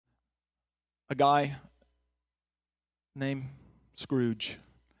a guy named Scrooge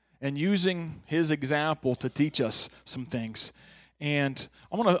and using his example to teach us some things. And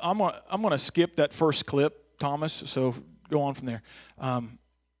I'm gonna skip that first clip, Thomas. So go on from there.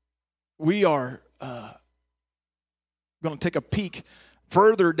 We are going to take a peek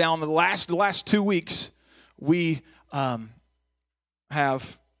further down the last 2 weeks. We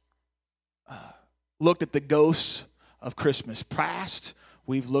have looked at the ghosts of Christmas past.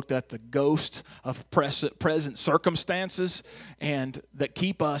 We've looked at the ghost of present circumstances and that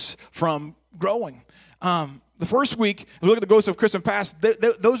keep us from growing. The first week, we look at the ghosts of Christmas past.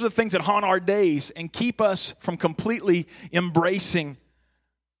 Those are the things that haunt our days and keep us from completely embracing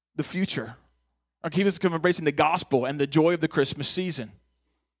the future, or keep us from embracing the gospel and the joy of the Christmas season.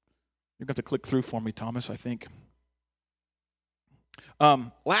 You're going to have to click through for me, Thomas, I think.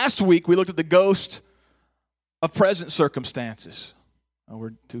 Last week, we looked at the ghost of present circumstances. Oh,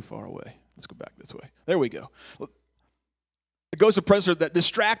 we're too far away. Let's go back this way. There we go. The ghost of present that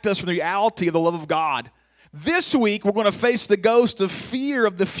distract us from the reality of the love of God. This week, we're going to face the ghost of fear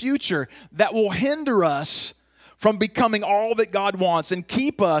of the future that will hinder us from becoming all that God wants and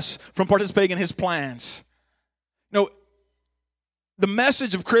keep us from participating in His plans. You know, the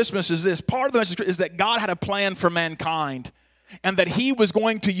message of Christmas is this. Part of the message is that God had a plan for mankind and that He was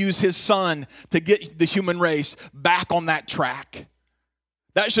going to use His Son to get the human race back on that track.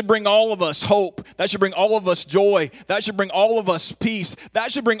 That should bring all of us hope. That should bring all of us joy. That should bring all of us peace. That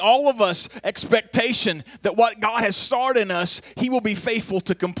should bring all of us expectation that what God has started in us, He will be faithful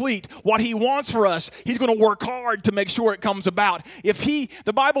to complete. What He wants for us, He's going to work hard to make sure it comes about.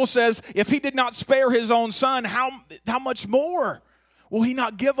 The Bible says, if He did not spare His own Son, how much more will He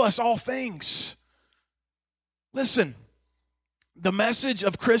not give us all things? Listen, the message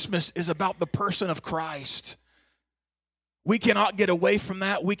of Christmas is about the person of Christ. We cannot get away from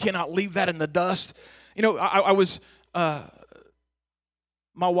that. We cannot leave that in the dust. You know, I was, my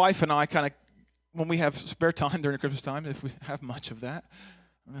wife and I kind of, when we have spare time during Christmas time, if we have much of that,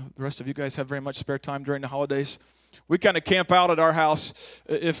 I know the rest of you guys have very much spare time during the holidays, we kind of camp out at our house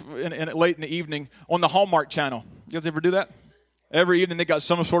late in the evening on the Hallmark Channel. You guys ever do that? Every evening they got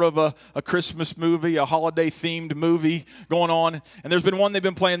some sort of a Christmas movie, a holiday-themed movie going on. And there's been one they've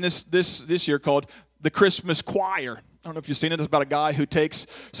been playing this year called The Christmas Choir. I don't know if you've seen it. It's about a guy who takes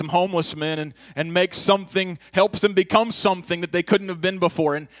some homeless men and makes something, helps them become something that they couldn't have been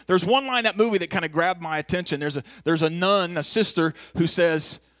before. And there's one line in that movie that kind of grabbed my attention. There's a nun, a sister, who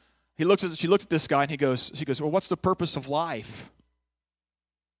says, she looks at this guy and she goes, well, what's the purpose of life?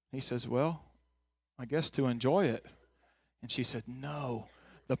 He says, well, I guess to enjoy it. And she said, no,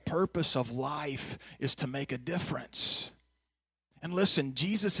 the purpose of life is to make a difference. And listen,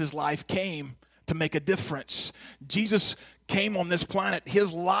 Jesus' life came to make a difference. Jesus came on this planet.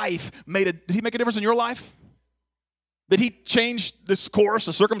 His life did He make a difference in your life? Did He change this course,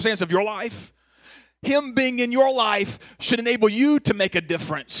 the circumstance of your life? Him being in your life should enable you to make a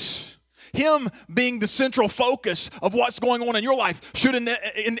difference. Him being the central focus of what's going on in your life should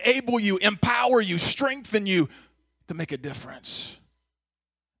enable you, empower you, strengthen you to make a difference.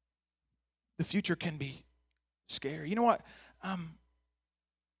 The future can be scary. You know what?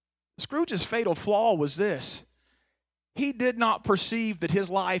 Scrooge's fatal flaw was this. He did not perceive that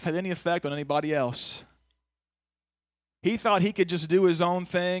his life had any effect on anybody else. He thought he could just do his own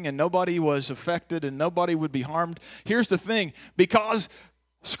thing and nobody was affected and nobody would be harmed. Here's the thing. Because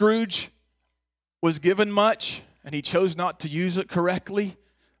Scrooge was given much and he chose not to use it correctly,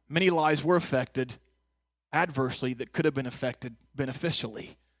 many lives were affected adversely that could have been affected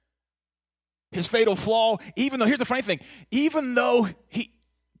beneficially. His fatal flaw, here's the funny thing, even though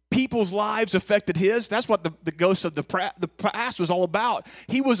people's lives affected his, that's what the ghost of the past was all about.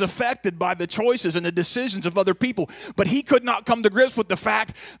 He was affected by the choices and the decisions of other people, but he could not come to grips with the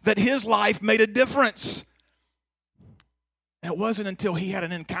fact that his life made a difference. And it wasn't until he had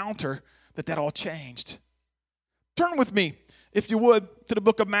an encounter that all changed. Turn with me, if you would, to the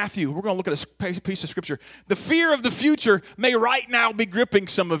book of Matthew. We're going to look at a piece of scripture. The fear of the future may right now be gripping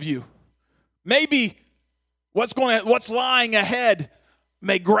some of you. Maybe what's lying ahead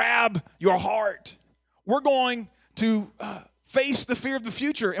may grab your heart. We're going to face the fear of the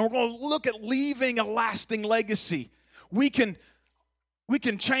future, and we're going to look at leaving a lasting legacy. We can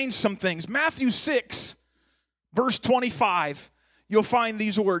change some things. Matthew 6, verse 25, you'll find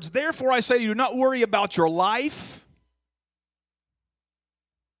these words. Therefore I say to you, do not worry about your life.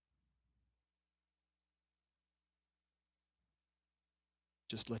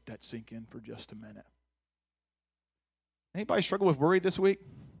 Just let that sink in for just a minute. Anybody struggle with worry this week?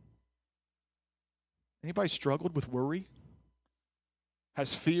 Anybody struggled with worry?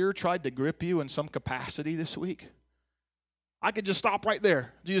 Has fear tried to grip you in some capacity this week? I could just stop right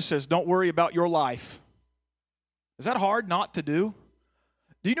there. Jesus says, don't worry about your life. Is that hard not to do?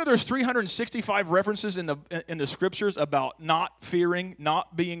 Do you know there's 365 references in the scriptures about not fearing,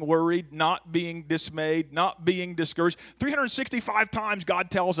 not being worried, not being dismayed, not being discouraged? 365 times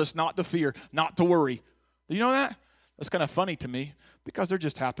God tells us not to fear, not to worry. Do you know that? That's kind of funny to me because there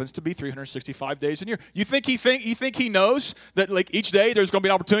just happens to be 365 days in a year. You think he knows that like each day there's going to be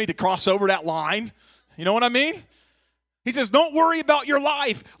an opportunity to cross over that line? You know what I mean? He says, "Don't worry about your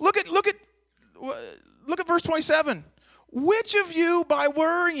life." Look at verse 27. Which of you, by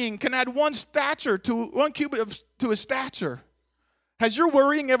worrying, can add one cubit to his stature? Has your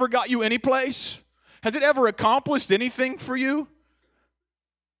worrying ever got you any place? Has it ever accomplished anything for you?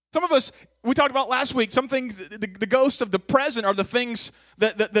 Some of us, we talked about last week, some things, the ghosts of the present are the things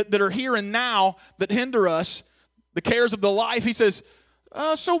that are here and now that hinder us, the cares of the life. He says,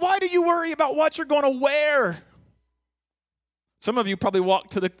 so why do you worry about what you're going to wear? Some of you probably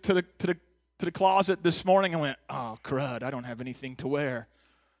walked to the closet this morning and went, oh, crud, I don't have anything to wear.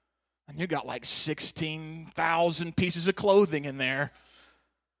 And you got like 16,000 pieces of clothing in there.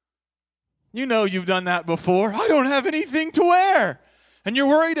 You know you've done that before. I don't have anything to wear. And you're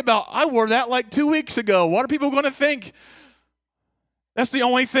worried about, I wore that like 2 weeks ago. What are people going to think? That's the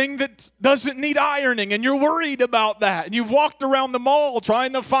only thing that doesn't need ironing, and you're worried about that. And you've walked around the mall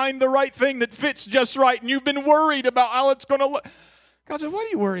trying to find the right thing that fits just right, and you've been worried about how it's going to look. God says, why do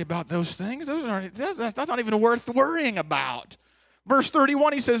you worry about those things? That's not even worth worrying about. Verse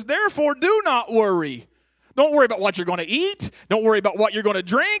 31, he says, therefore do not worry. Don't worry about what you're going to eat. Don't worry about what you're going to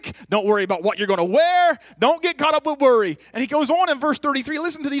drink. Don't worry about what you're going to wear. Don't get caught up with worry. And he goes on in verse 33.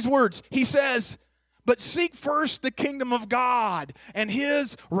 Listen to these words. He says, but seek first the kingdom of God and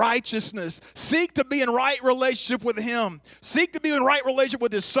his righteousness. Seek to be in right relationship with him. Seek to be in right relationship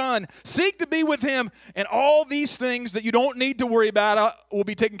with his son. Seek to be with him. And all these things that you don't need to worry about will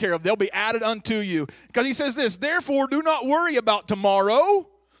be taken care of. They'll be added unto you. Because he says this, therefore do not worry about tomorrow,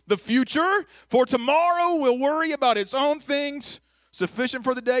 the future, for tomorrow will worry about its own things. Sufficient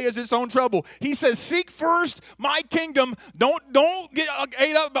for the day is its own trouble. He says, seek first my kingdom. Don't get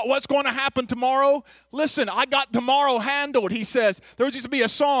ate up about what's going to happen tomorrow. Listen, I got tomorrow handled. He says, there used to be a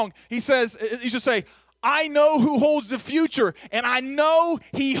song. He says, he should say, I know who holds the future, and I know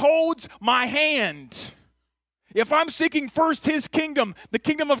he holds my hand. If I'm seeking first his kingdom, the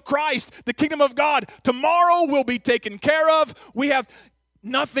kingdom of Christ, the kingdom of God, tomorrow will be taken care of. We have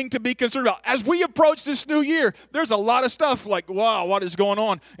nothing to be concerned about. As we approach this new year, there's a lot of stuff like, wow, what is going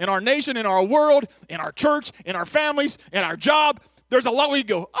on in our nation, in our world, in our church, in our families, in our job. There's a lot where you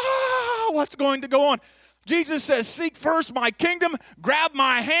go, what's going to go on? Jesus says, seek first my kingdom, grab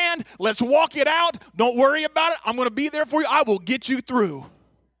my hand, let's walk it out. Don't worry about it. I'm going to be there for you. I will get you through.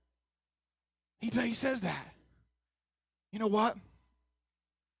 He says that. You know what?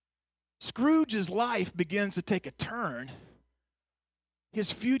 Scrooge's life begins to take a turn. His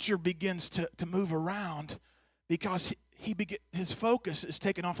future begins to move around because his focus is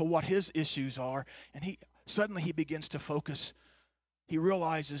taken off of what his issues are, and suddenly he begins to focus. He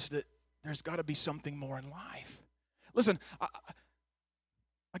realizes that there's got to be something more in life. Listen,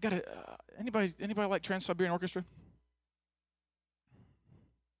 I got to. Anybody like Trans-Siberian Orchestra?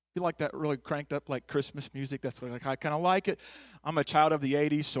 You like that really cranked up like Christmas music? That's like I kind of like it. I'm a child of the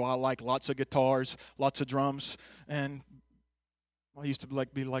 '80s, so I like lots of guitars, lots of drums, and I used to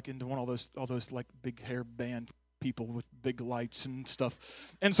be into one of all those like big hair band people with big lights and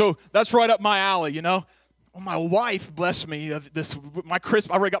stuff, and so that's right up my alley, you know. Well, my wife, bless me, I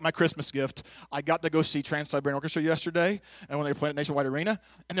already got my Christmas gift. I got to go see Trans-Siberian Orchestra yesterday, and when they were playing at Nationwide Arena,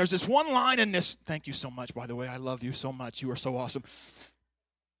 and there's this one line in this. Thank you so much, by the way. I love you so much. You are so awesome.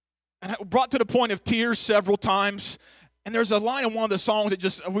 And I brought to the point of tears several times. And there's a line in one of the songs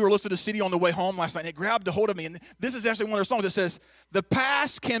that we were listening to CD on the way home last night, and it grabbed a hold of me. And this is actually one of their songs that says, the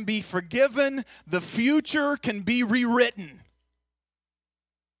past can be forgiven, the future can be rewritten.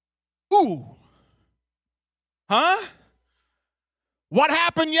 Ooh. Huh? What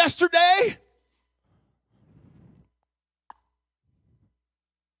happened yesterday?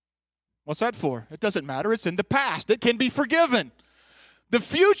 What's that for? It doesn't matter. It's in the past. It can be forgiven. The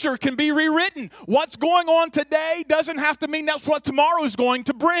future can be rewritten. What's going on today doesn't have to mean that's what tomorrow is going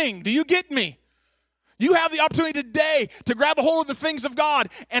to bring. Do you get me? You have the opportunity today to grab a hold of the things of God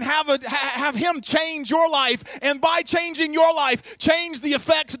and have him change your life. And by changing your life, change the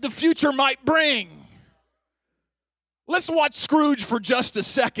effects that the future might bring. Let's watch Scrooge for just a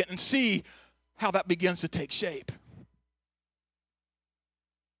second and see how that begins to take shape.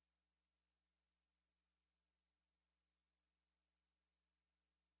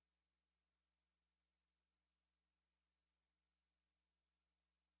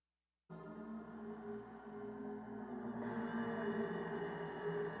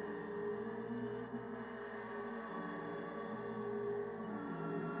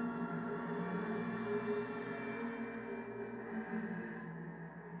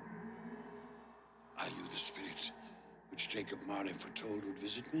 the spirit which Jacob Marley foretold would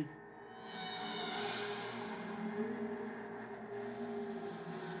visit me?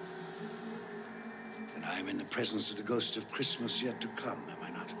 And I am in the presence of the ghost of Christmas yet to come, am I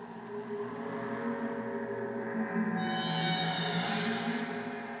not?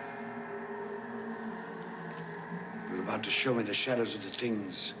 You're about to show me the shadows of the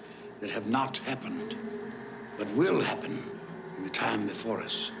things that have not happened, but will happen in the time before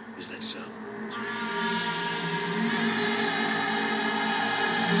us. Is that so? I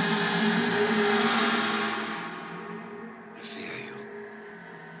fear you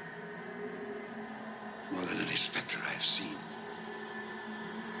more than any specter I have seen.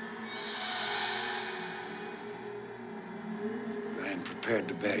 I am prepared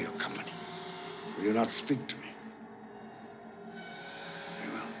to bear your company. Will you not speak to me?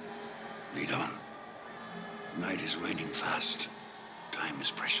 Very well. Lead on. Night is waning fast. Time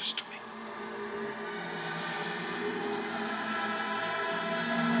is precious to me.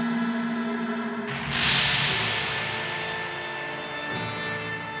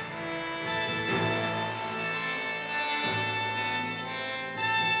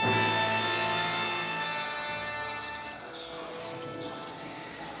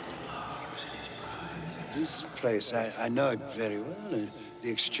 This place, I know it very well. The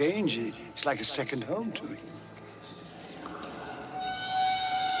Exchange, it's like a second home to me.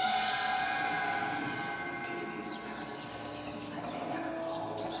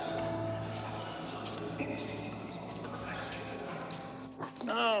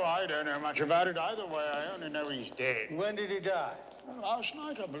 No, I don't know much about it either way. I only know he's dead. When did he die? Last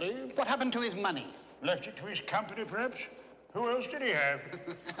night, I believe. What happened to his money? Left it to his company, perhaps? Who else did he have?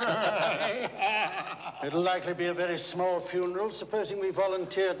 It'll likely be a very small funeral, supposing we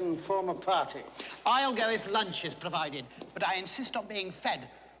volunteered and form a party. I'll go if lunch is provided, but I insist on being fed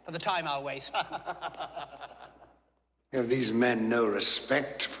for the time I'll waste. Have these men no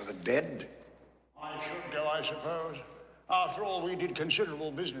respect for the dead? I should go, I suppose. After all, we did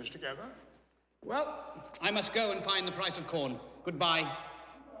considerable business together. Well, I must go and find the price of corn. Goodbye.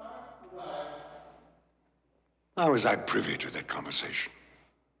 How was I privy to that conversation?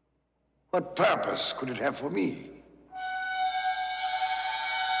 What purpose could it have for me?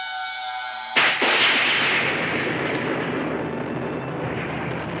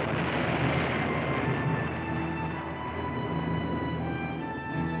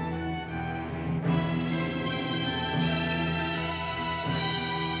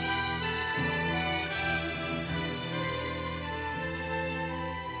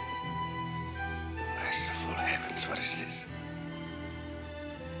 Merciful heavens, what is this?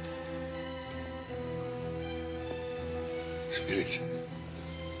 Spirit,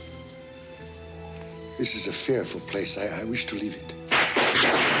 this is a fearful place. I wish to leave it.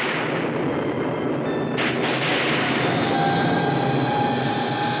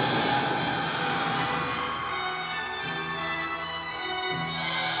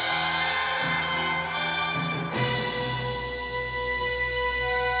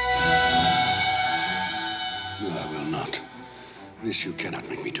 No, I will not. This you cannot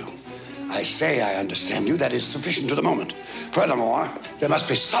make me do. I say I understand you. That is sufficient to the moment. Furthermore, there must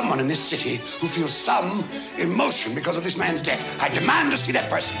be someone in this city who feels some emotion because of this man's death. I demand to see that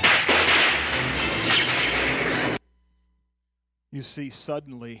person. You see,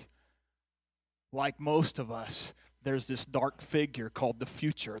 suddenly, like most of us, there's this dark figure called the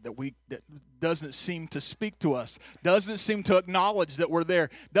future that doesn't seem to speak to us, doesn't seem to acknowledge that we're there,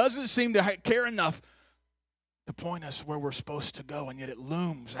 doesn't seem to care enough to point us where we're supposed to go, and yet it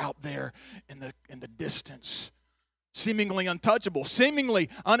looms out there in the distance, seemingly untouchable, seemingly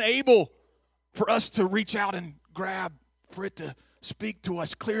unable for us to reach out and grab, for it to speak to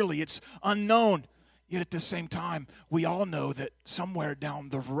us clearly. It's unknown, yet at the same time, we all know that somewhere down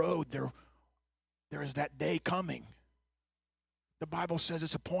the road there is that day coming. The Bible says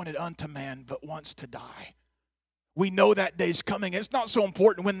it's appointed unto man but once to die. We know that day's coming. It's not so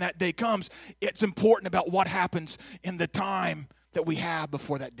important when that day comes. It's important about what happens in the time that we have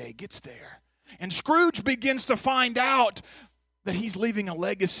before that day gets there. And Scrooge begins to find out that he's leaving a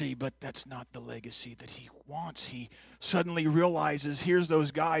legacy, but that's not the legacy that he wants. He suddenly realizes here's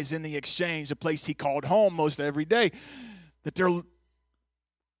those guys in the Exchange, the place he called home most every day, that they're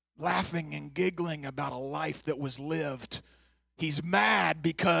laughing and giggling about a life that was lived. He's mad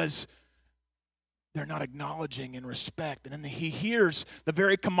because they're not acknowledging and respect. And then he hears the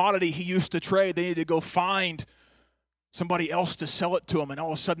very commodity he used to trade. They need to go find somebody else to sell it to him. And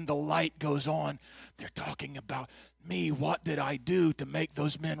all of a sudden the light goes on. They're talking about me. What did I do to make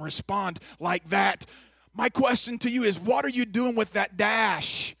those men respond like that? My question to you is, what are you doing with that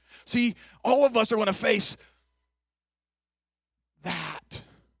dash? See, all of us are going to face that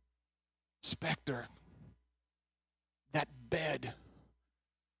specter, that bed.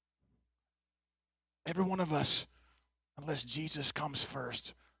 Every one of us, unless Jesus comes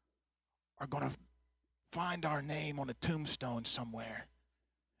first, are going to find our name on a tombstone somewhere.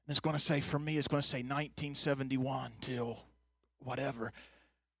 And it's going to say, for me, it's going to say 1971 till whatever.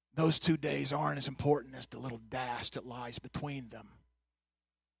 Those 2 days aren't as important as the little dash that lies between them.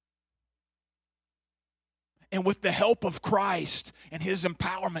 And with the help of Christ and his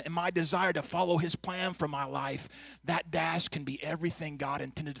empowerment and my desire to follow his plan for my life, that dash can be everything God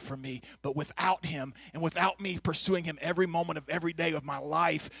intended for me. But without him and without me pursuing him every moment of every day of my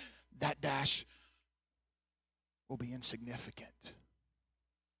life, that dash will be insignificant.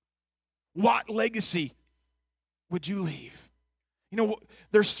 What legacy would you leave? You know,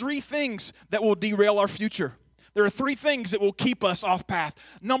 there's 3 things that will derail our future. There are 3 things that will keep us off path.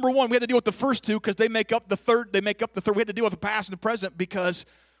 Number 1, we have to deal with the first 2 because they make up the third. We have to deal with the past and the present because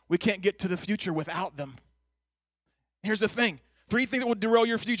we can't get to the future without them. Here's the thing. 3 things that will derail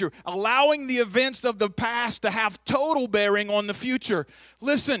your future. Allowing the events of the past to have total bearing on the future.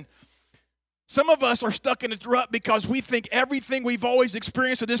 Listen, some of us are stuck in a rut because we think everything we've always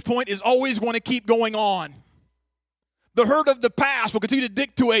experienced at this point is always going to keep going on. The hurt of the past will continue to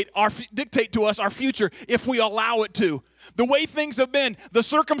dictate to us our future if we allow it to. The way things have been, the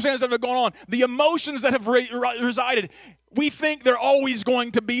circumstances that have gone on, the emotions that have resided, we think they're always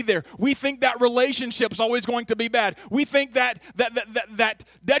going to be there. We think that relationship is always going to be bad. We think that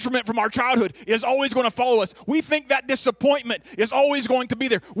detriment from our childhood is always going to follow us. We think that disappointment is always going to be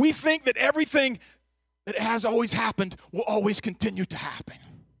there. We think that everything that has always happened will always continue to happen.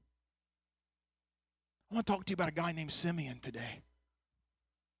 I want to talk to you about a guy named Simeon today.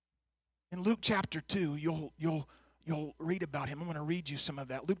 In Luke chapter 2, you'll read about him. I'm going to read you some of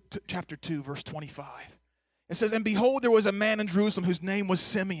that. Luke chapter 2, verse 25. It says, "And behold, there was a man in Jerusalem whose name was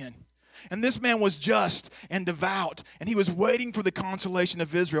Simeon. And this man was just and devout, and he was waiting for the consolation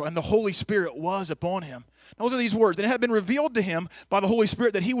of Israel, and the Holy Spirit was upon him." Those are these words. "And it had been revealed to him by the Holy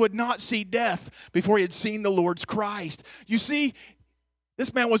Spirit that he would not see death before he had seen the Lord's Christ." You see,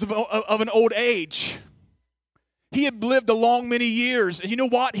 this man was of an old age. He had lived a long many years. And you know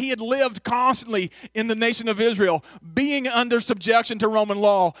what? He had lived constantly in the nation of Israel, being under subjection to Roman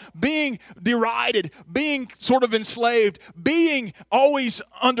law, being derided, being sort of enslaved, being always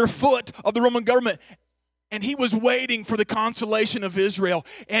underfoot of the Roman government. And he was waiting for the consolation of Israel.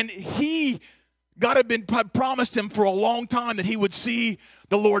 And God had promised him for a long time that he would see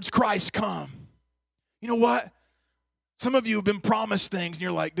the Lord's Christ come. You know what? Some of you have been promised things, and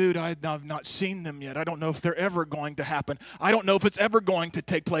you're like, dude, I've not seen them yet. I don't know if they're ever going to happen. I don't know if it's ever going to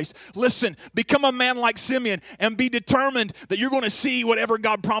take place. Listen, become a man like Simeon and be determined that you're going to see whatever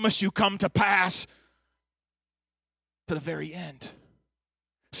God promised you come to pass to the very end.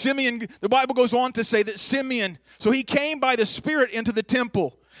 Simeon, the Bible goes on to say that Simeon, so he came by the Spirit into the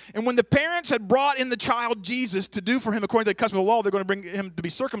temple. And when the parents had brought in the child Jesus to do for him according to the custom of the law, they're going to bring him to be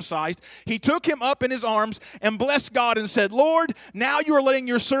circumcised. He took him up in his arms and blessed God and said, "Lord, now you are letting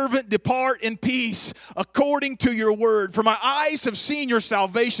your servant depart in peace according to your word. For my eyes have seen your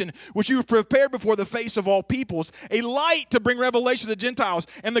salvation, which you have prepared before the face of all peoples, a light to bring revelation to the Gentiles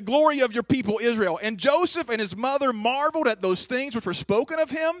and the glory of your people Israel." And Joseph and his mother marveled at those things which were spoken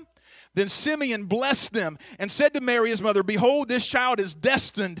of him. Then Simeon blessed them and said to Mary his mother, "Behold, this child is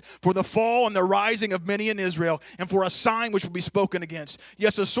destined for the fall and the rising of many in Israel, and for a sign which will be spoken against.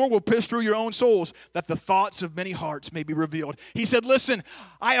 Yes, a sword will pierce through your own souls, that the thoughts of many hearts may be revealed." He said, listen,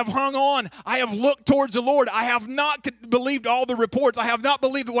 I have hung on. I have looked towards the Lord. I have not believed all the reports. I have not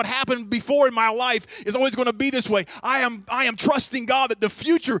believed that what happened before in my life is always going to be this way. I am trusting God that the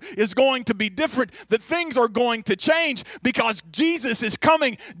future is going to be different, that things are going to change because Jesus is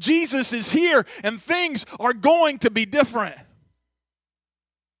coming. Jesus is here, and things are going to be different.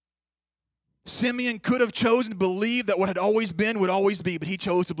 Simeon could have chosen to believe that what had always been would always be, but he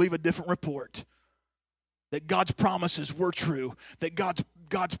chose to believe a different report. That God's promises were true, that God's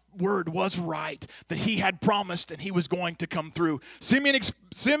word was right, that he had promised and he was going to come through. Simeon's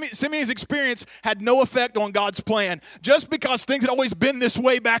experience had no effect on God's plan. Just because things had always been this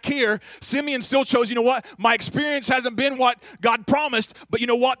way back here, Simeon still chose, you know what? My experience hasn't been what God promised, but you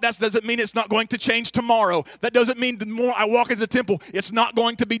know what? That doesn't mean it's not going to change tomorrow. That doesn't mean the more I walk into the temple, it's not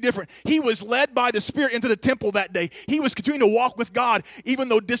going to be different. He was led by the Spirit into the temple that day. He was continuing to walk with God, even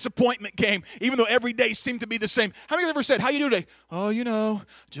though disappointment came, even though every day seemed to be the same. How many of you ever said, "How you doing today?" "Oh, you know,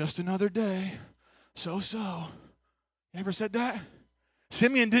 just another day. So. You ever said that?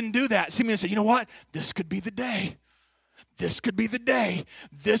 Simeon didn't do that. Simeon said, "You know what? This could be the day. This could be the day.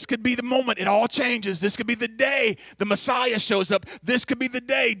 This could be the moment it all changes. This could be the day the Messiah shows up. This could be the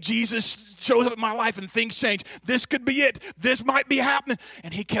day Jesus shows up in my life and things change. This could be it. This might be happening.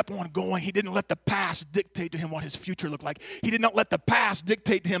 And he kept on going. He didn't let the past dictate to him what his future looked like. He did not let the past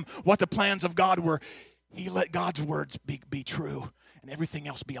dictate to him what the plans of God were. He let God's words be true and everything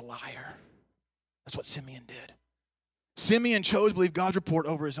else be a liar. That's what Simeon did. Simeon chose to believe God's report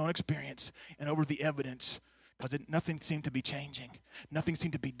over his own experience and over the evidence, because nothing seemed to be changing. Nothing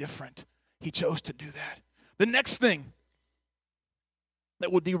seemed to be different. He chose to do that. The next thing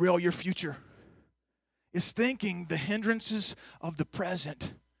that will derail your future is thinking the hindrances of the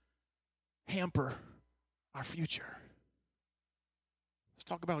present hamper our future. Let's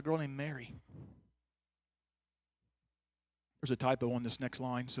talk about a girl named Mary. There's a typo on this next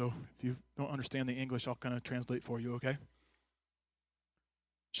line, so if you don't understand the English, I'll kind of translate for you, okay? It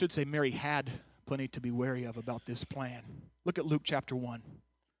should say Mary had plenty to be wary of about this plan. Look at Luke chapter 1.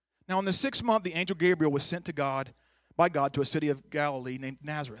 Now in the 6th month, the angel Gabriel was sent by God to a city of Galilee named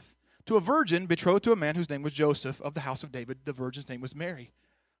Nazareth, to a virgin betrothed to a man whose name was Joseph of the house of David. The virgin's name was Mary.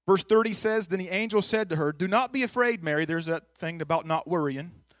 Verse 30 says, then the angel said to her, do not be afraid, Mary. There's that thing about not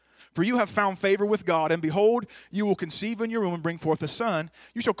worrying. For you have found favor with God, and behold, you will conceive in your womb and bring forth a son.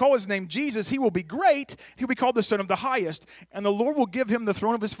 You shall call his name Jesus. He will be great. He will be called the Son of the Highest. And the Lord will give him the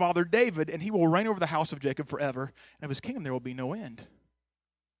throne of his father David, and he will reign over the house of Jacob forever. And of his kingdom there will be no end.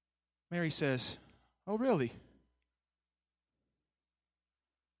 Mary says, oh, really?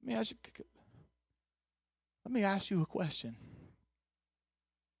 Let me ask you a question.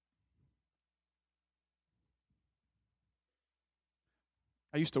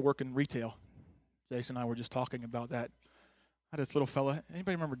 I used to work in retail. Jason and I were just talking about that. I had this little fella.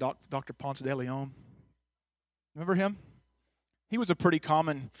 Anybody remember Dr. Ponce de Leon? Remember him? He was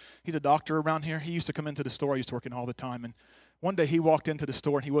he's a doctor around here. He used to come into the store. I used to work in all the time. And one day he walked into the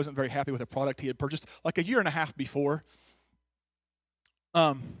store and he wasn't very happy with a product he had purchased like a year and a half before.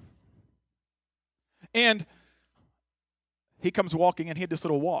 And he comes walking and he had this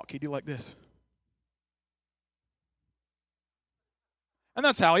little walk. He'd do like this. And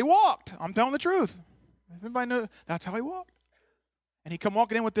that's how he walked. I'm telling the truth. Everybody knows that's how he walked. And he come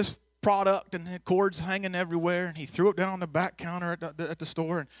walking in with this product and the cords hanging everywhere, and he threw it down on the back counter at the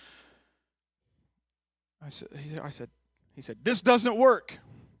store. And he said, this doesn't work.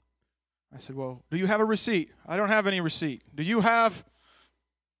 I said, well, do you have a receipt? I don't have any receipt. Do you have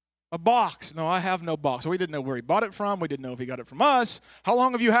a box? No, I have no box. So we didn't know where he bought it from. We didn't know if he got it from us. How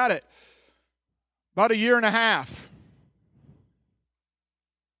long have you had it? About a year and a half.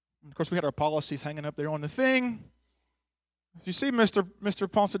 Of course, we had our policies hanging up there on the thing. You see,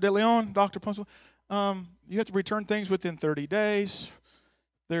 Mr. Ponce de Leon, Dr. Ponce, you have to return things within 30 days.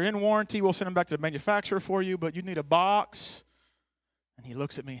 They're in warranty. We'll send them back to the manufacturer for you, but you need a box. And he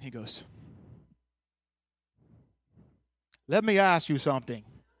looks at me and he goes, let me ask you something.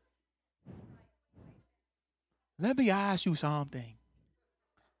 Let me ask you something.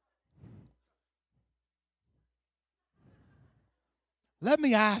 Let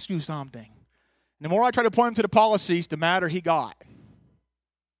me ask you something. And the more I try to point him to the policies, the madder he got.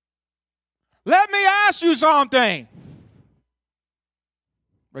 Let me ask you something.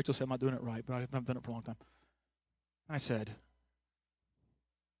 Rachel said, I'm not doing it right, but I haven't done it for a long time. I said,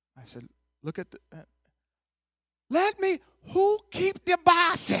 look at who keep the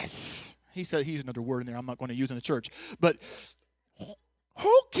bosses? He said, he used another word in there I'm not going to use in the church. But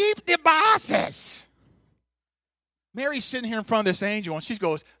who keep the bosses? Mary's sitting here in front of this angel, and she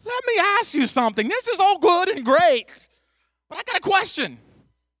goes, let me ask you something. This is all good and great, but I got a question.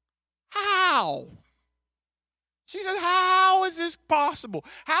 How? She says, how is this possible?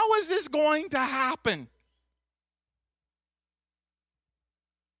 How is this going to happen?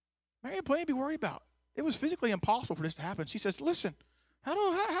 Mary had plenty to be worried about. It was physically impossible for this to happen. She says, listen,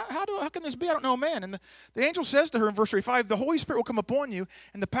 how can this be? I don't know a man. And the angel says to her in verse 35, the Holy Spirit will come upon you,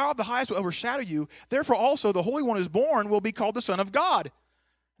 and the power of the highest will overshadow you. Therefore also the Holy One who is born will be called the Son of God.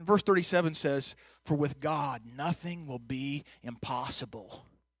 And verse 37 says, for with God nothing will be impossible.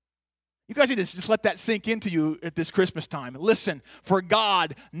 You guys need to just let that sink into you at this Christmas time. Listen, for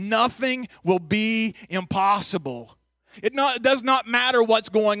God nothing will be impossible. It does not matter what's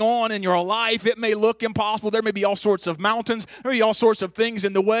going on in your life. It may look impossible. There may be all sorts of mountains. There may be all sorts of things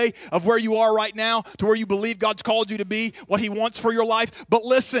in the way of where you are right now to where you believe God's called you to be, what he wants for your life. But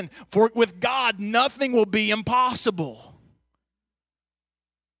listen, for with God, nothing will be impossible.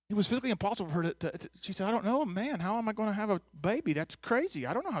 It was physically impossible for her she said, I don't know, man, how am I going to have a baby? That's crazy.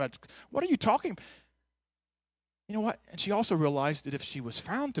 I don't know how what are you talking? You know what? And she also realized that if she was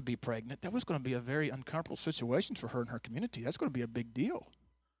found to be pregnant, that was going to be a very uncomfortable situation for her and her community. That's going to be a big deal.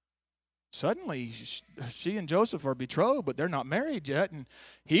 Suddenly, she and Joseph are betrothed, but they're not married yet, and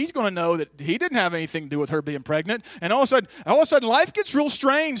he's going to know that he didn't have anything to do with her being pregnant. And all of a sudden, life gets real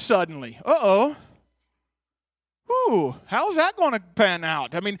strange suddenly. Uh-oh. Whew, how's that going to pan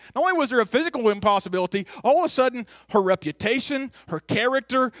out? I mean, not only was there a physical impossibility, all of a sudden, her reputation, her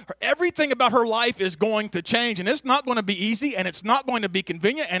character, everything about her life is going to change, and it's not going to be easy, and it's not going to be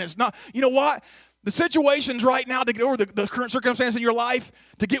convenient, and it's not, you know what? The situations right now to get over the current circumstance in your life,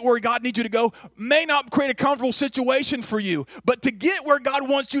 to get where God needs you to go, may not create a comfortable situation for you. But to get where God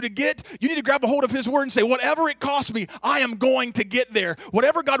wants you to get, you need to grab a hold of His Word and say, whatever it costs me, I am going to get there.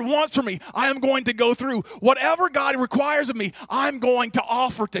 Whatever God wants from me, I am going to go through. Whatever God requires of me, I'm going to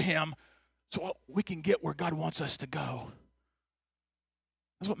offer to Him so we can get where God wants us to go.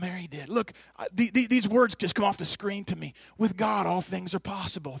 That's what Mary did. Look, these words just come off the screen to me. With God, all things are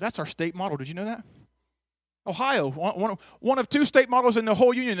possible. That's our state model. Did you know that? Ohio, one of two state models in the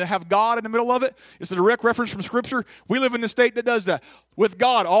whole union that have God in the middle of it. It's a direct reference from Scripture. We live in the state that does that. With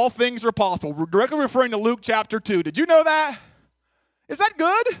God, all things are possible. We're directly referring to Luke chapter 2. Did you know that? Is that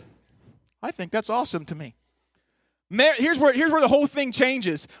good? I think that's awesome to me. Here's where the whole thing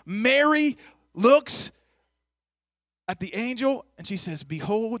changes. Mary looks at the angel, and she says,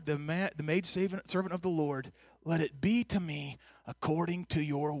 behold, the maid servant of the Lord, let it be to me according to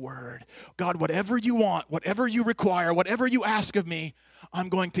your word. God, whatever you want, whatever you require, whatever you ask of me, I'm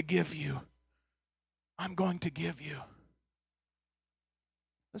going to give you. I'm going to give you.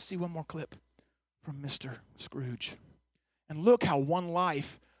 Let's see one more clip from Mr. Scrooge. And look how one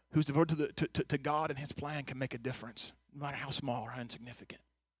life who's devoted to God and His plan can make a difference, no matter how small or how insignificant.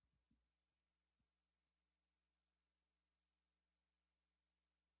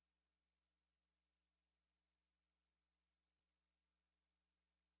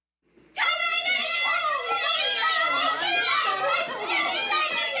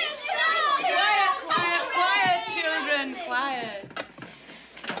 Quiet, children, quiet.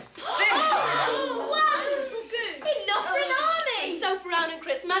 Enough for an army! So brown and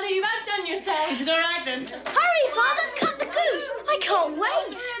crisp. Mother, you've outdone yourself. Is it all right then? Hurry, Father, cut the goose! I can't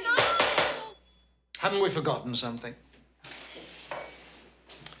wait! Haven't we forgotten something?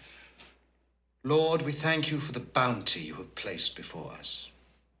 Lord, we thank you for the bounty you have placed before us.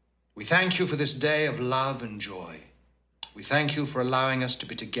 We thank you for this day of love and joy. We thank you for allowing us to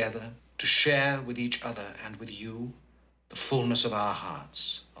be together, to share with each other and with you the fullness of our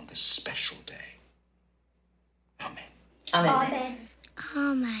hearts on this special day. Amen. Amen.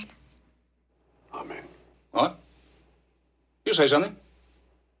 Amen. What? You say something?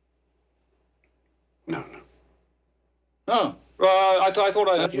 No. Oh, I thought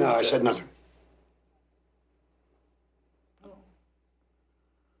I heard you. No, I said nothing.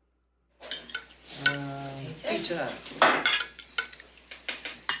 Peter.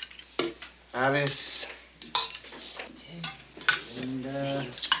 Alice. Linda.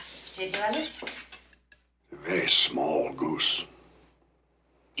 Potato, Alice? A very small goose.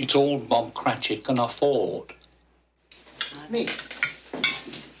 It's all Bob Cratchit can afford. Me.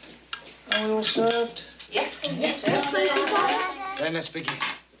 Are we all served? Yes. Then let's begin.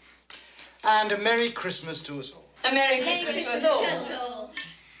 And a Merry Christmas to us all. A Merry Christmas to us all.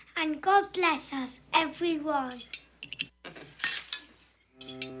 And God bless us, everyone.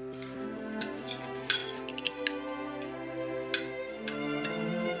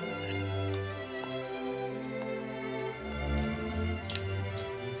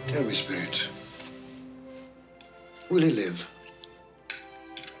 Tell me, Spirit, will he live?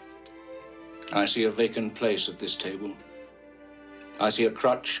 I see a vacant place at this table. I see a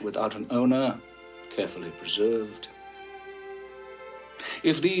crutch without an owner, carefully preserved.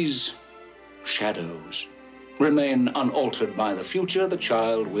 If these shadows remain unaltered by the future, the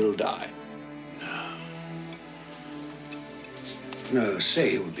child will die. No,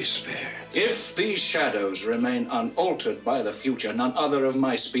 say he will be spared. If these shadows remain unaltered by the future, none other of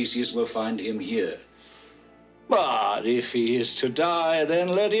my species will find him here. But if he is to die, then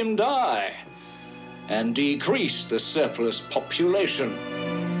let him die, and decrease the surplus population.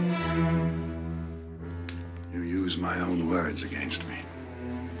 You use my own words against me.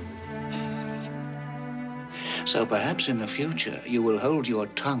 So perhaps in the future you will hold your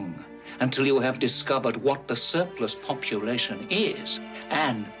tongue until you have discovered what the surplus population is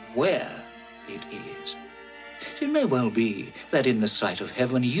and where it is. It may well be that in the sight of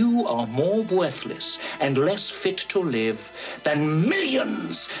heaven you are more worthless and less fit to live than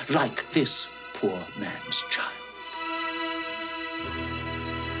millions like this poor man's child.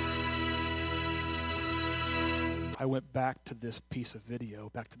 I went back to this piece of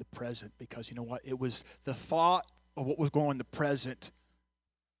video, back to the present, because you know what? It was the thought of what was going on in the present.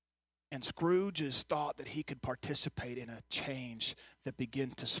 And Scrooge's thought that he could participate in a change that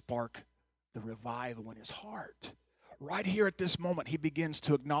began to spark the revival in his heart. Right here at this moment, he begins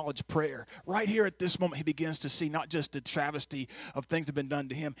to acknowledge prayer. Right here at this moment, he begins to see not just the travesty of things that have been done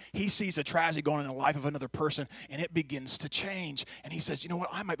to him. He sees a tragedy going on in the life of another person, and it begins to change. And he says, you know what?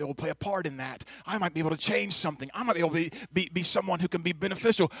 I might be able to play a part in that. I might be able to change something. I might be able to be someone who can be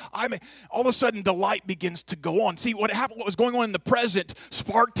beneficial. All of a sudden, the light begins to go on. See, what happened, what was going on in the present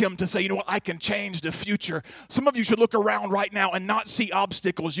sparked him to say, you know what? I can change the future. Some of you should look around right now and not see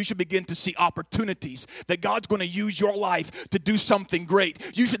obstacles. You should begin to see opportunities that God's going to use your life to do something great.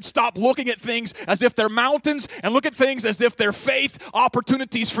 You should stop looking at things as if they're mountains and look at things as if they're faith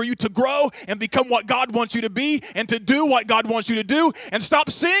opportunities for you to grow and become what God wants you to be and to do what God wants you to do, and stop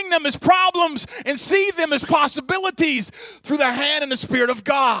seeing them as problems and see them as possibilities through the hand and the Spirit of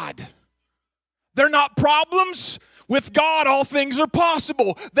God. They're not problems. With God, all things are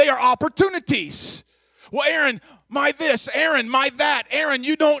possible. They are opportunities. Well, Aaron, my this. Aaron, my that. Aaron,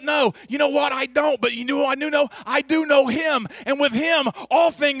 you don't know. You know what? I don't. But you know what I do know? I do know him. And with him,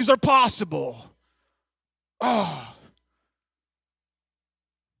 all things are possible.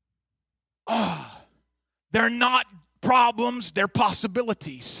 They're not problems. They're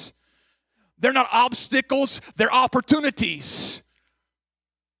possibilities. They're not obstacles. They're opportunities.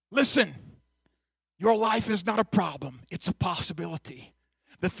 Listen, your life is not a problem. It's a possibility.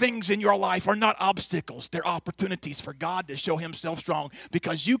 The things in your life are not obstacles. They're opportunities for God to show himself strong,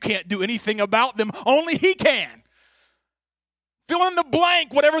 because you can't do anything about them. Only he can. Fill in the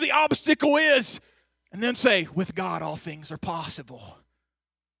blank, whatever the obstacle is, and then say, with God, all things are possible.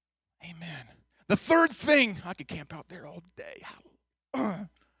 Amen. The third thing, I could camp out there all day.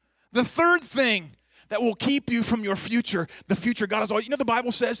 The third thing that will keep you from your future, the future God has always. You know, the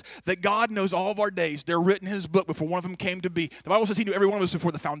Bible says that God knows all of our days. They're written in his book before one of them came to be. The Bible says he knew every one of us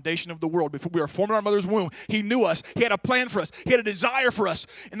before the foundation of the world, before we were formed in our mother's womb. He knew us. He had a plan for us. He had a desire for us.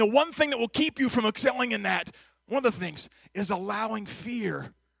 And the one thing that will keep you from excelling in that, one of the things, is allowing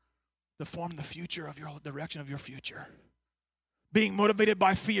fear to form the future of your direction of your future. Being motivated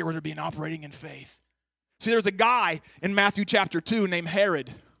by fear rather than being operating in faith. See, there's a guy in Matthew chapter 2 named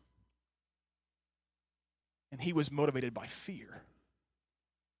Herod. And he was motivated by fear.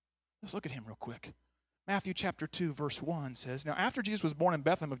 Let's look at him real quick. Matthew chapter 2, verse 1 says, Now after Jesus was born in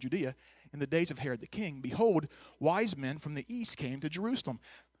Bethlehem of Judea, in the days of Herod the king, behold, wise men from the east came to Jerusalem.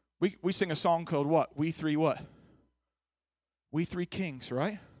 We sing a song called what? We Three what? We Three Kings,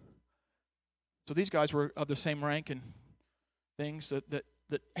 right? So these guys were of the same rank and things that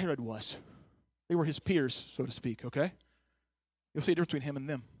Herod was. They were his peers, so to speak, okay? You'll see a difference between him and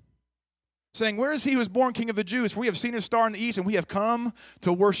them. Saying, Where is he who was born King of the Jews? For we have seen his star in the east, and we have come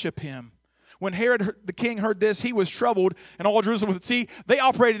to worship him. When Herod the king heard this, he was troubled, and all Jerusalem with it. See, they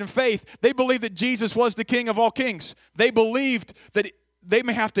operated in faith. They believed that Jesus was the King of all kings. They believed that they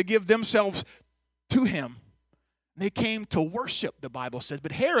may have to give themselves to him. They came to worship, the Bible says.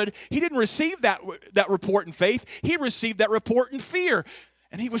 But Herod, he didn't receive that report in faith. He received that report in fear,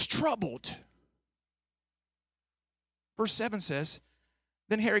 and he was troubled. Verse 7 says,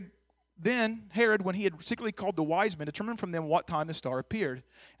 Then Herod, when he had secretly called the wise men, determined from them what time the star appeared.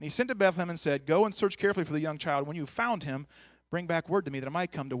 And he sent to Bethlehem and said, Go and search carefully for the young child. When you have found him, bring back word to me that I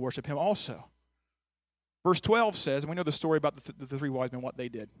might come to worship him also. Verse 12 says, and we know the story about the three wise men, what they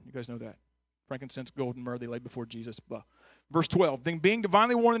did. You guys know that. Frankincense, gold, and myrrh they laid before Jesus. Blah. Verse 12, Then being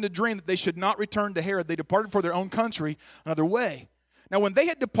divinely warned in a dream that they should not return to Herod, they departed for their own country another way. Now when they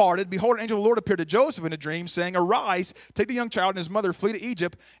had departed, behold, an angel of the Lord appeared to Joseph in a dream, saying, Arise, take the young child and his mother, flee to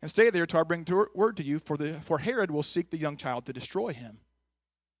Egypt, and stay there till I bring word to you, for Herod will seek the young child to destroy him.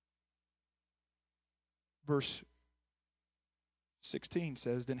 Verse 16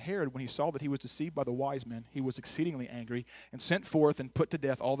 says, Then Herod, when he saw that he was deceived by the wise men, he was exceedingly angry, and sent forth and put to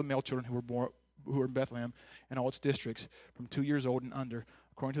death all the male children who were in Bethlehem and all its districts, from 2 years old and under,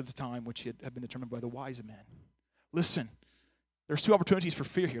 according to the time which had been determined by the wise men. Listen. There's two opportunities for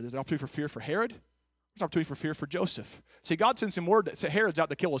fear here. There's an opportunity for fear for Herod. There's an opportunity for fear for Joseph. See, God sends him word that Herod's out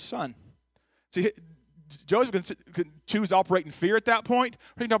to kill his son. See, Joseph could choose to operate in fear at that point,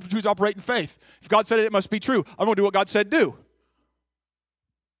 or he can choose to operate in faith. If God said it, it must be true. I'm going to do what God said do.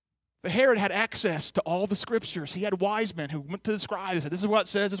 But Herod had access to all the scriptures. He had wise men who went to the scribes and said, This is what it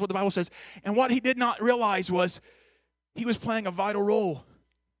says, this is what the Bible says. And what he did not realize was he was playing a vital role.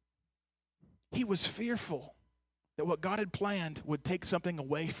 He was fearful that what God had planned would take something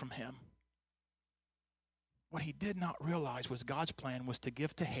away from him. What he did not realize was God's plan was to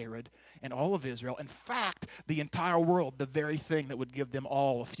give to Herod and all of Israel, in fact, the entire world, the very thing that would give them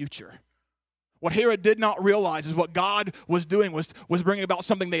all a future. What Herod did not realize is what God was doing was bringing about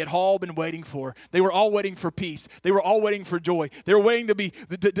something they had all been waiting for. They were all waiting for peace. They were all waiting for joy. They were waiting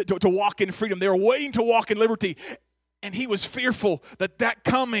to walk in freedom. They were waiting to walk in liberty. And he was fearful that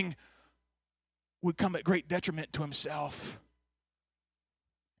coming would come at great detriment to himself.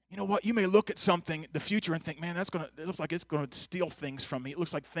 You know what? You may look at something, the future, and think, man, it looks like it's going to steal things from me. It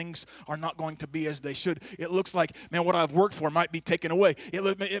looks like things are not going to be as they should. It looks like, man, what I've worked for might be taken away.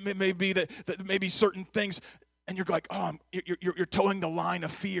 It may be that maybe certain things, and you're like, oh, you're towing the line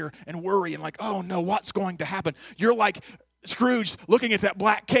of fear and worry, and like, oh no, what's going to happen? You're like Scrooge looking at that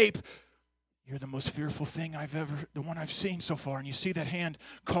black cape. You're the most fearful thing the one I've seen so far. And you see that hand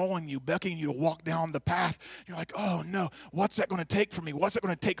calling you, beckoning you to walk down the path. You're like, oh no, what's that going to take from me? What's that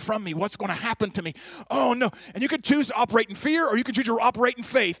going to take from me? What's going to happen to me? Oh no. And you can choose to operate in fear, or you can choose to operate in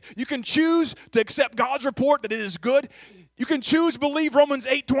faith. You can choose to accept God's report that it is good. You can choose to believe Romans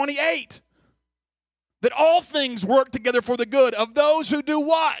 8:28. That all things work together for the good of those who do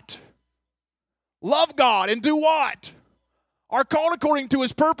what? Love God and do what? Are called according to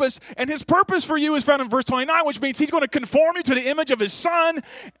his purpose, and his purpose for you is found in verse 29, which means he's going to conform you to the image of his Son.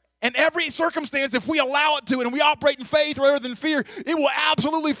 And every circumstance, if we allow it to, and we operate in faith rather than fear, it will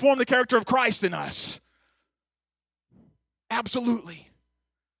absolutely form the character of Christ in us. Absolutely.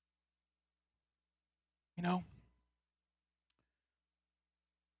 You know,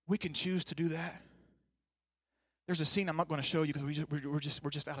 we can choose to do that. There's a scene I'm not going to show you because we're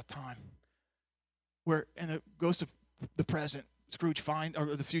just out of time. Where in the Ghost of the present, Scrooge finds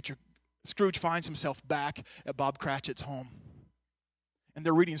himself back at Bob Cratchit's home. And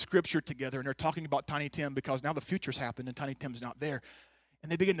they're reading scripture together, and they're talking about Tiny Tim because now the future's happened and Tiny Tim's not there.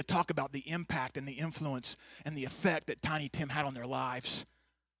 And they begin to talk about the impact and the influence and the effect that Tiny Tim had on their lives.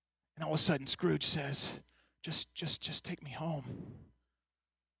 And all of a sudden, Scrooge says, just take me home.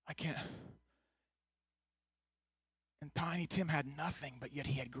 I can't. And Tiny Tim had nothing, but yet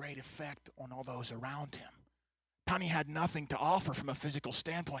he had great effect on all those around him. Tiny had nothing to offer from a physical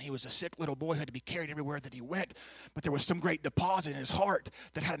standpoint. He was a sick little boy who had to be carried everywhere that he went. But there was some great deposit in his heart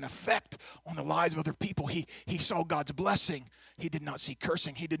that had an effect on the lives of other people. He saw God's blessing. He did not see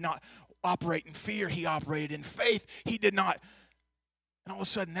cursing. He did not operate in fear. He operated in faith. He did not. And all of a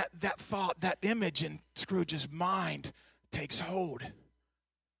sudden, that thought, that image in Scrooge's mind takes hold.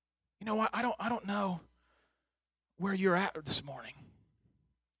 You know what? I don't know where you're at this morning.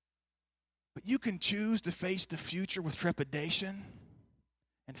 But you can choose to face the future with trepidation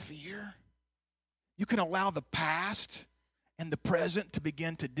and fear. You can allow the past and the present to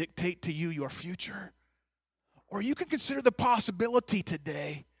begin to dictate to you your future. Or you can consider the possibility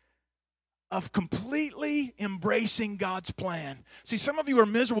today of completely embracing God's plan. See, some of you are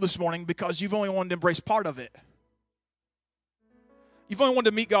miserable this morning because you've only wanted to embrace part of it. You've only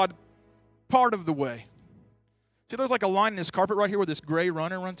wanted to meet God part of the way. See, there's like a line in this carpet right here where this gray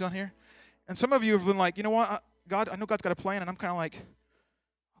runner runs down here. And some of you have been like, you know what, God, I know God's got a plan, and I'm kind of like,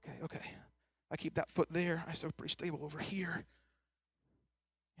 okay. I keep that foot there. I still pretty stable over here.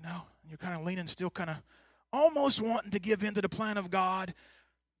 You know, and you're kind of leaning, still kind of almost wanting to give in to the plan of God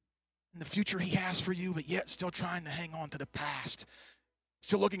and the future he has for you, but yet still trying to hang on to the past.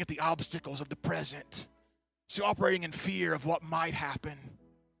 Still looking at the obstacles of the present. Still operating in fear of what might happen.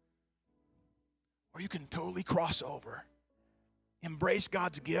 Or you can totally cross over. Embrace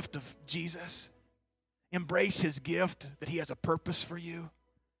God's gift of Jesus. Embrace his gift that he has a purpose for you.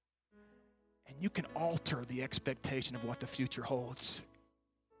 And you can alter the expectation of what the future holds.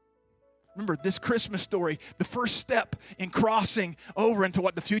 Remember, this Christmas story, the first step in crossing over into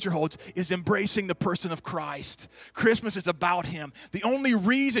what the future holds is embracing the person of Christ. Christmas is about him. The only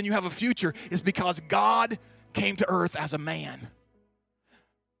reason you have a future is because God came to earth as a man.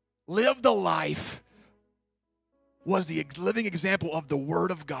 Lived a life, was the living example of the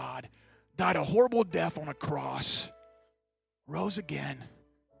Word of God, died a horrible death on a cross, rose again,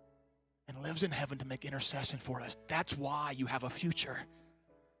 and lives in heaven to make intercession for us. That's why you have a future.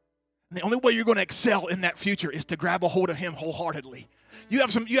 And the only way you're going to excel in that future is to grab a hold of him wholeheartedly. You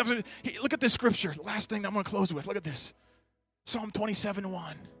have some, look at this scripture. The last thing I'm going to close with. Look at this. Psalm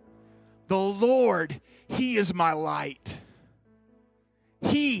 27:1. The Lord, he is my light.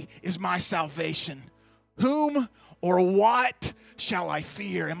 He is my salvation. Whom or what shall I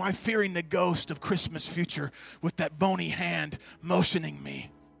fear? Am I fearing the ghost of Christmas future with that bony hand motioning me?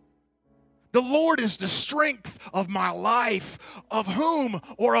 The Lord is the strength of my life. Of whom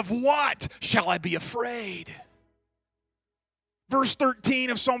or of what shall I be afraid? Verse 13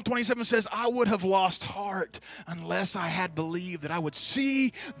 of Psalm 27 says, I would have lost heart unless I had believed that I would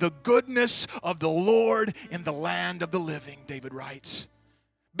see the goodness of the Lord in the land of the living, David writes.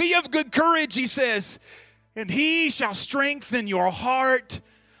 Be of good courage, he says, and he shall strengthen your heart.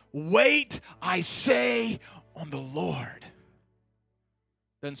 Wait, I say, on the Lord.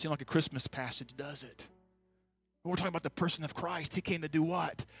 Doesn't seem like a Christmas passage, does it? When we're talking about the person of Christ, he came to do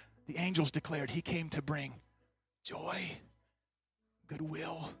what? The angels declared he came to bring joy,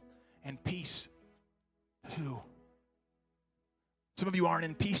 goodwill, and peace. Who? Some of you aren't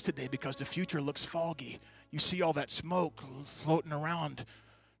in peace today because the future looks foggy. You see all that smoke floating around.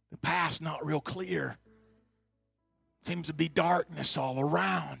 The past not real clear. Seems to be darkness all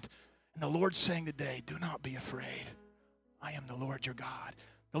around. And the Lord's saying today, do not be afraid. I am the Lord your God.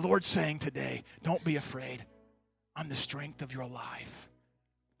 The Lord's saying today, don't be afraid. I'm the strength of your life.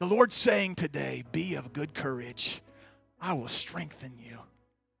 The Lord's saying today, be of good courage. I will strengthen you.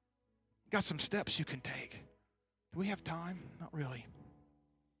 Got some steps you can take. Do we have time? Not really.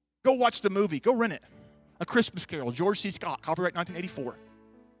 Go watch the movie. Go rent it. A Christmas Carol, George C. Scott, copyright 1984.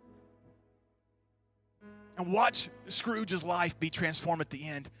 And watch Scrooge's life be transformed at the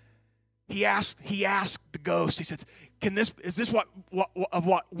end. He asked the ghost, he said, is this what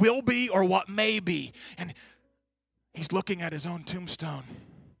will be or what may be? And he's looking at his own tombstone.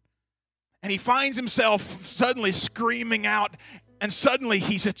 And he finds himself suddenly screaming out, and suddenly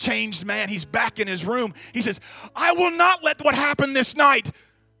he's a changed man. He's back in his room. He says, I will not let what happened this night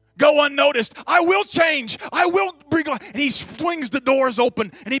go unnoticed. I will change. I will bring life. And he swings the doors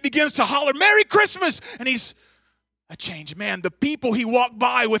open, and he begins to holler, Merry Christmas! And he's a changed man. The people he walked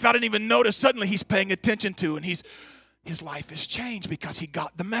by without even notice, suddenly he's paying attention to, and his life has changed because he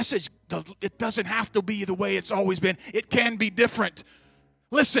got the message. It doesn't have to be the way it's always been. It can be different.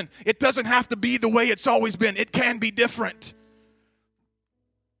 Listen, it doesn't have to be the way it's always been. It can be different.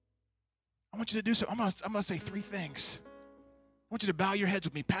 I want you to do something. I'm going to say three things. I want you to bow your heads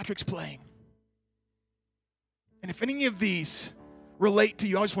with me. Patrick's playing. And if any of these relate to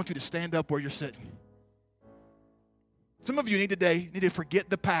you, I just want you to stand up where you're sitting. Some of you need to forget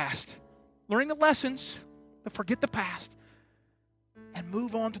the past. Learning the lessons, but forget the past. And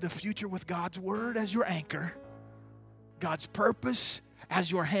move on to the future with God's word as your anchor. God's purpose as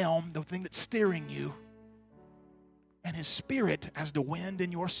your helm, the thing that's steering you. And his spirit as the wind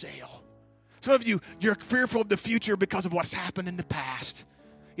in your sail. Some of you, you're fearful of the future because of what's happened in the past.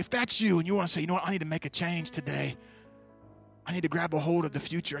 If that's you and you want to say, you know what, I need to make a change today. I need to grab a hold of the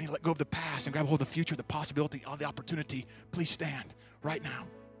future. I need to let go of the past and grab a hold of the future, the possibility, of the opportunity. Please stand right now.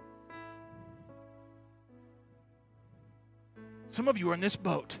 Some of you are in this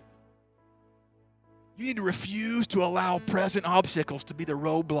boat. You need to refuse to allow present obstacles to be the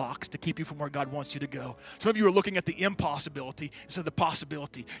roadblocks to keep you from where God wants you to go. Some of you are looking at the impossibility instead of the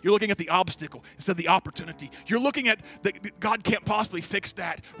possibility. You're looking at the obstacle instead of the opportunity. You're looking at God can't possibly fix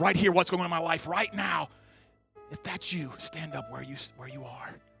that right here, what's going on in my life right now. If that's you, stand up where you are.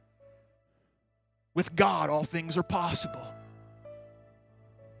 With God, all things are possible.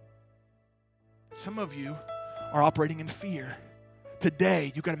 Some of you are operating in fear.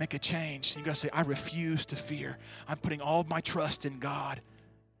 Today, you've got to make a change. You've got to say, I refuse to fear. I'm putting all of my trust in God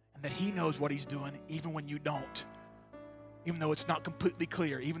and that he knows what he's doing even when you don't. Even though it's not completely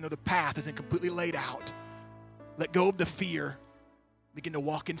clear, even though the path isn't completely laid out. Let go of the fear. Begin to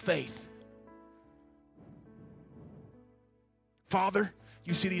walk in faith. Father,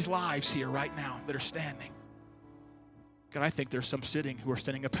 you see these lives here right now that are standing. God, I think there's some sitting who are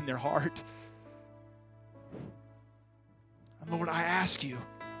standing up in their heart. And Lord, I ask you,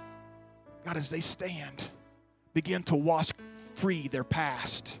 God, as they stand, begin to wash free their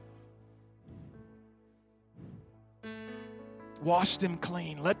past. Wash them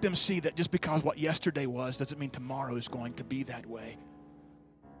clean. Let them see that just because what yesterday was doesn't mean tomorrow is going to be that way.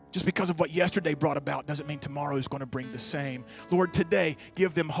 Just because of what yesterday brought about doesn't mean tomorrow is going to bring the same. Lord, today,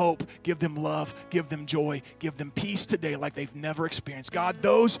 give them hope, give them love, give them joy, give them peace today like they've never experienced. God,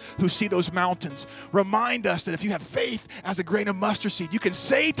 those who see those mountains, remind us that if you have faith as a grain of mustard seed, you can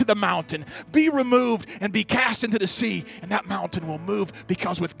say to the mountain, be removed and be cast into the sea, and that mountain will move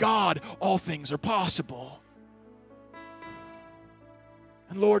because with God, all things are possible.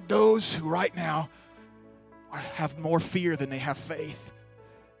 And Lord, those who right now have more fear than they have faith,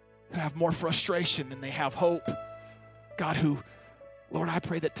 who have more frustration than they have hope. God, Lord, I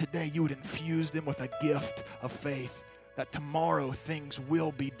pray that today you would infuse them with a gift of faith, that tomorrow things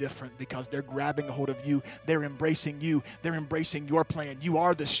will be different because they're grabbing a hold of you. They're embracing you. They're embracing your plan. You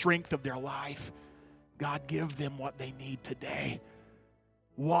are the strength of their life. God, give them what they need today.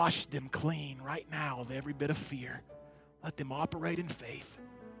 Wash them clean right now of every bit of fear. Let them operate in faith.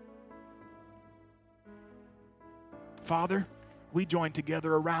 Father, we join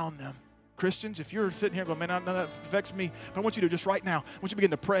together around them. Christians, if you're sitting here going, man, none of that affects me, but I want you to just right now, I want you to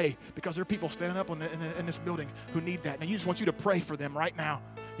begin to pray, because there are people standing up in this building who need that. And I just want you to pray for them right now.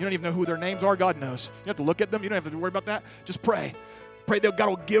 You don't even know who their names are. God knows. You don't have to look at them. You don't have to worry about that. Just pray. Pray that God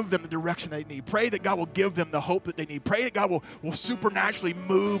will give them the direction they need. Pray that God will give them the hope that they need. Pray that God will supernaturally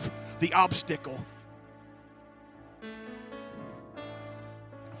move the obstacle.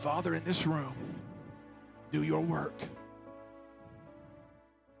 Father, in this room, do your work.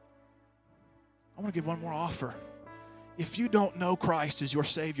 I want to give one more offer. If you don't know Christ as your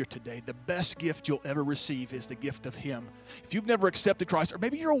Savior today, the best gift you'll ever receive is the gift of Him. If you've never accepted Christ, or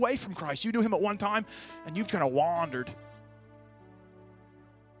maybe you're away from Christ, you knew Him at one time and you've kind of wandered,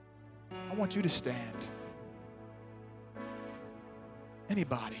 I want you to stand.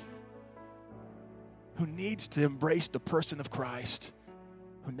 Anybody who needs to embrace the person of Christ,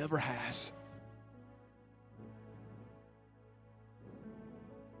 who never has.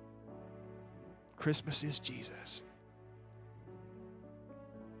 Christmas is Jesus.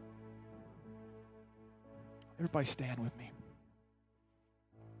 Everybody stand with me.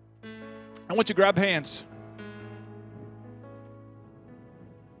 I want you to grab hands.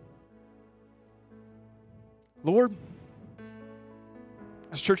 Lord,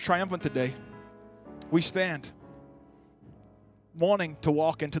 as Church Triumphant today, we stand wanting to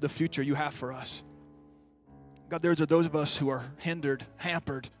walk into the future you have for us. God, there's those of us who are hindered,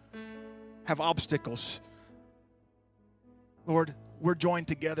 hampered, have obstacles. Lord, we're joined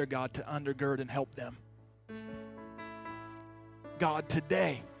together, God, to undergird and help them. God,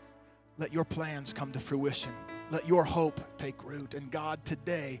 today, let your plans come to fruition. Let your hope take root. And God,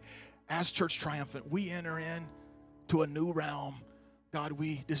 today, as Church Triumphant, we enter in to a new realm. God,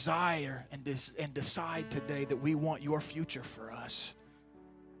 we desire and decide today that we want your future for us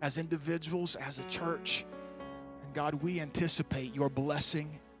as individuals, as a church. And God, we anticipate your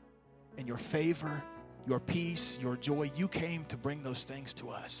blessing and your favor, your peace, your joy. You came to bring those things to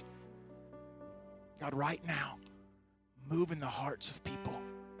us. God, right now, move in the hearts of people.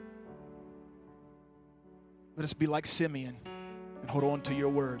 Let us be like Simeon and hold on to your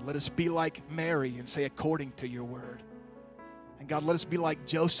word. Let us be like Mary and say according to your word. And God, let us be like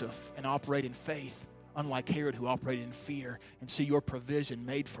Joseph and operate in faith, unlike Herod who operated in fear, and see your provision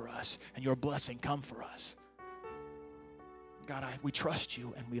made for us and your blessing come for us. God, we trust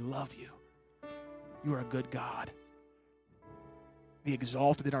you and we love you. You are a good God. Be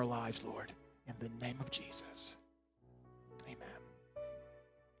exalted in our lives, Lord, in the name of Jesus.